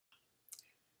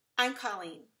I'm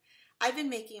Colleen. I've been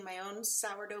making my own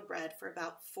sourdough bread for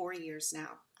about 4 years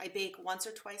now. I bake once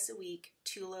or twice a week,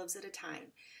 2 loaves at a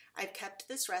time. I've kept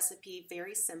this recipe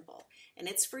very simple, and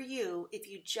it's for you if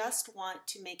you just want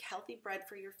to make healthy bread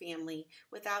for your family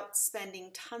without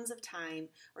spending tons of time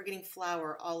or getting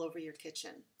flour all over your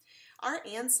kitchen. Our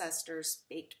ancestors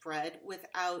baked bread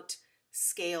without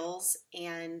scales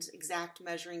and exact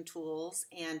measuring tools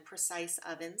and precise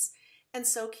ovens, and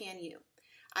so can you.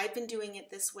 I've been doing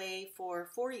it this way for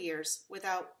 4 years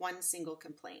without one single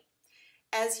complaint.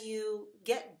 As you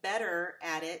get better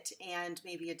at it and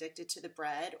maybe addicted to the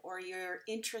bread, or you're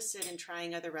interested in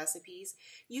trying other recipes,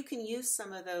 you can use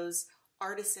some of those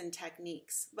artisan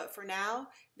techniques. But for now,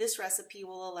 this recipe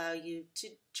will allow you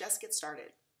to just get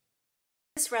started.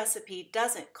 This recipe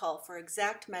doesn't call for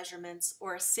exact measurements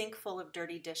or a sink full of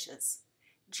dirty dishes.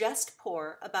 Just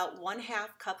pour about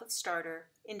 1/2 cup of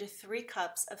starter into 3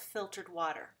 cups of filtered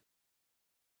water.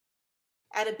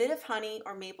 Add a bit of honey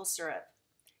or maple syrup.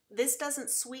 This doesn't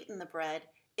sweeten the bread,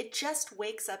 it just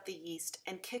wakes up the yeast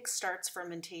and kick-starts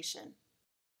fermentation.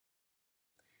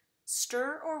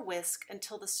 Stir or whisk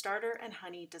until the starter and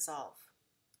honey dissolve.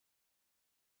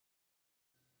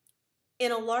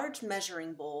 In a large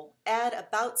measuring bowl, add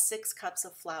about 6 cups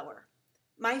of flour.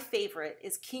 My favorite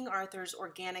is King Arthur's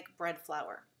organic bread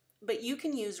flour, but you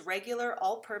can use regular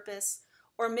all-purpose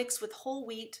or mix with whole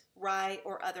wheat, rye,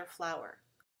 or other flour.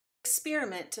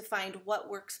 Experiment to find what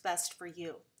works best for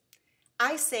you.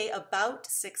 I say about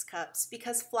 6 cups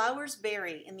because flours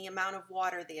vary in the amount of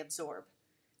water they absorb.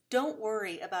 Don't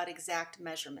worry about exact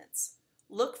measurements.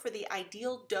 Look for the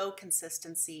ideal dough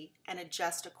consistency and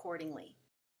adjust accordingly.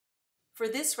 For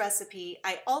this recipe,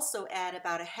 I also add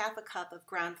about 1/2 cup of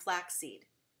ground flaxseed.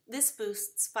 This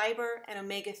boosts fiber and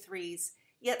omega-3s,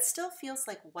 yet still feels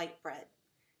like white bread.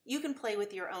 You can play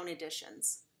with your own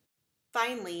additions.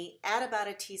 Finally, add about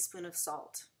a teaspoon of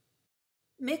salt.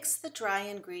 Mix the dry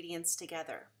ingredients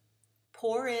together.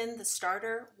 Pour in the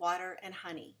starter, water, and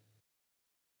honey.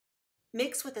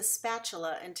 Mix with a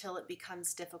spatula until it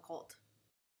becomes difficult.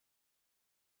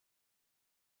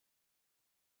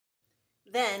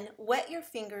 Then wet your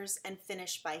fingers and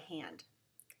finish by hand.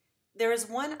 There is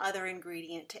one other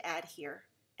ingredient to add here,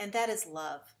 and that is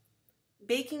love.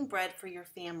 Baking bread for your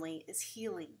family is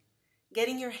healing.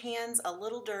 Getting your hands a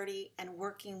little dirty and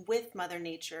working with Mother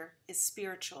Nature is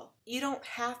spiritual. You don't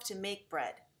have to make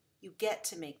bread. You get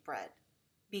to make bread.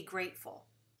 Be grateful.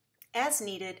 As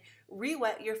needed,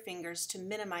 re-wet your fingers to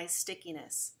minimize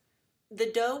stickiness. The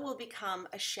dough will become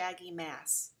a shaggy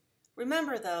mass.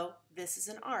 Remember though, this is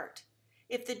an art.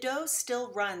 If the dough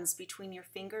still runs between your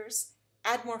fingers,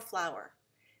 add more flour.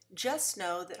 Just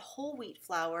know that whole wheat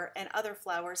flour and other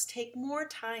flours take more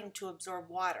time to absorb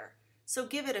water, so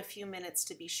give it a few minutes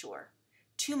to be sure.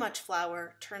 Too much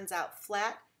flour turns out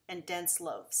flat and dense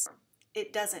loaves.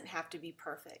 It doesn't have to be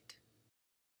perfect.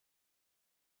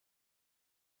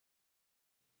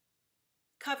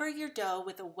 Cover your dough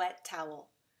with a wet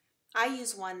towel. I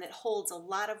use one that holds a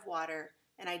lot of water,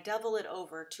 and I double it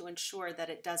over to ensure that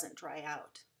it doesn't dry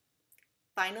out.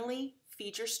 Finally,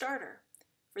 feed your starter.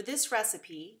 For this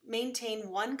recipe, maintain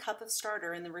 1 cup of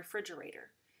starter in the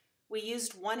refrigerator. We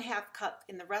used 1/2 cup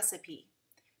in the recipe.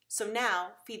 So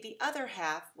now feed the other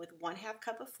half with 1/2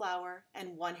 cup of flour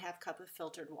and 1/2 cup of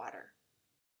filtered water.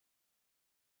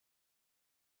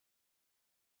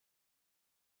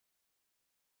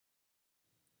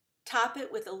 Top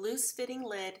it with a loose-fitting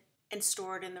lid and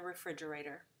store it in the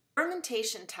refrigerator.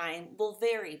 Fermentation time will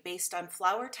vary based on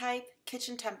flour type,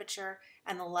 kitchen temperature,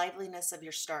 and the liveliness of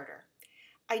your starter.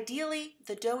 Ideally,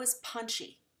 the dough is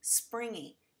punchy,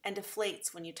 springy, and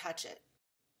deflates when you touch it.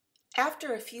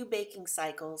 After a few baking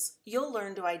cycles, you'll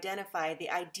learn to identify the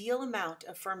ideal amount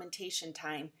of fermentation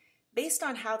time based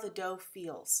on how the dough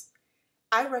feels.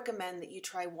 I recommend that you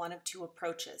try one of 2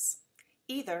 approaches.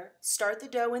 Either start the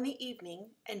dough in the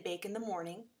evening and bake in the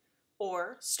morning,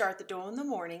 or start the dough in the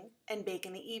morning and bake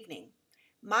in the evening.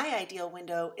 My ideal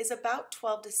window is about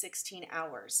 12 to 16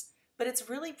 hours, but it's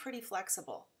really pretty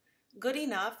flexible. Good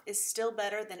enough is still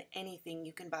better than anything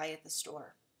you can buy at the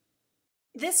store.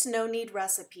 This no-knead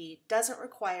recipe doesn't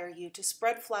require you to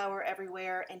spread flour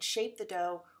everywhere and shape the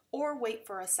dough or wait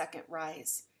for a second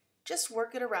rise. Just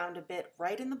work it around a bit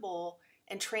right in the bowl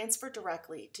and transfer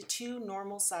directly to 2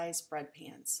 normal-sized bread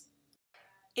pans.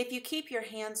 If you keep your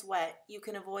hands wet, you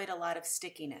can avoid a lot of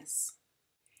stickiness.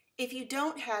 If you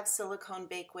don't have silicone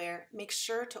bakeware, make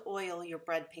sure to oil your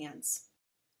bread pans.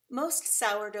 Most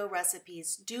sourdough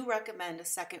recipes do recommend a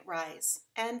second rise,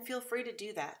 and feel free to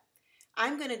do that.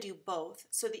 I'm going to do both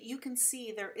so that you can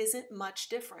see there isn't much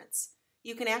difference.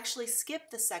 You can actually skip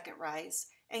the second rise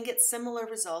and get similar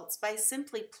results by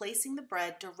simply placing the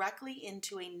bread directly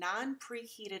into a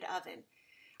non-preheated oven.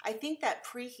 I think that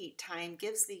preheat time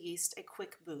gives the yeast a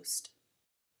quick boost.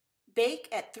 Bake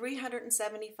at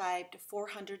 375 to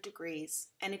 400 degrees,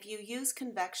 and if you use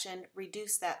convection,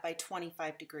 reduce that by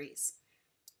 25 degrees.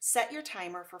 Set your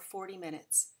timer for 40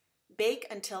 minutes. Bake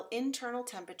until internal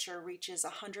temperature reaches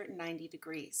 190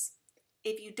 degrees.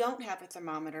 If you don't have a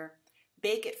thermometer,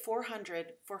 bake at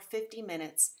 400 for 50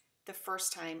 minutes the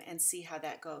first time and see how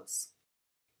that goes.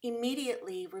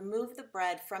 Immediately remove the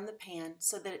bread from the pan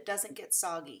so that it doesn't get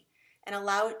soggy, and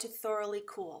allow it to thoroughly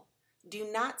cool. Do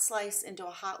not slice into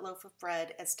a hot loaf of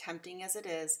bread, as tempting as it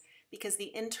is, because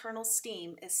the internal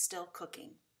steam is still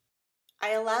cooking.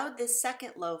 I allowed this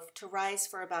second loaf to rise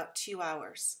for about 2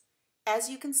 hours. As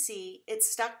you can see, it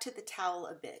stuck to the towel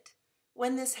a bit.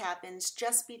 When this happens,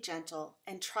 just be gentle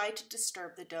and try to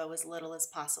disturb the dough as little as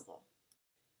possible.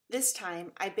 This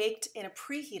time, I baked in a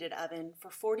preheated oven for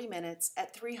 40 minutes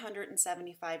at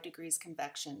 375 degrees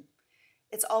convection.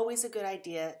 It's always a good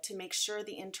idea to make sure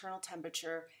the internal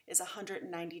temperature is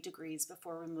 190 degrees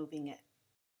before removing it.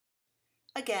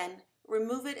 Again,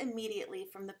 remove it immediately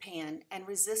from the pan and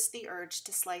resist the urge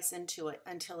to slice into it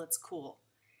until it's cool.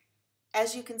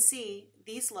 As you can see,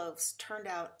 these loaves turned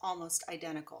out almost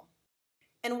identical.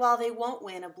 And while they won't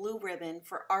win a blue ribbon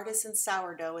for artisan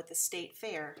sourdough at the state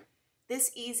fair,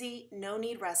 this easy,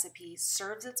 no-knead recipe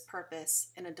serves its purpose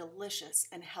in a delicious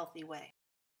and healthy way.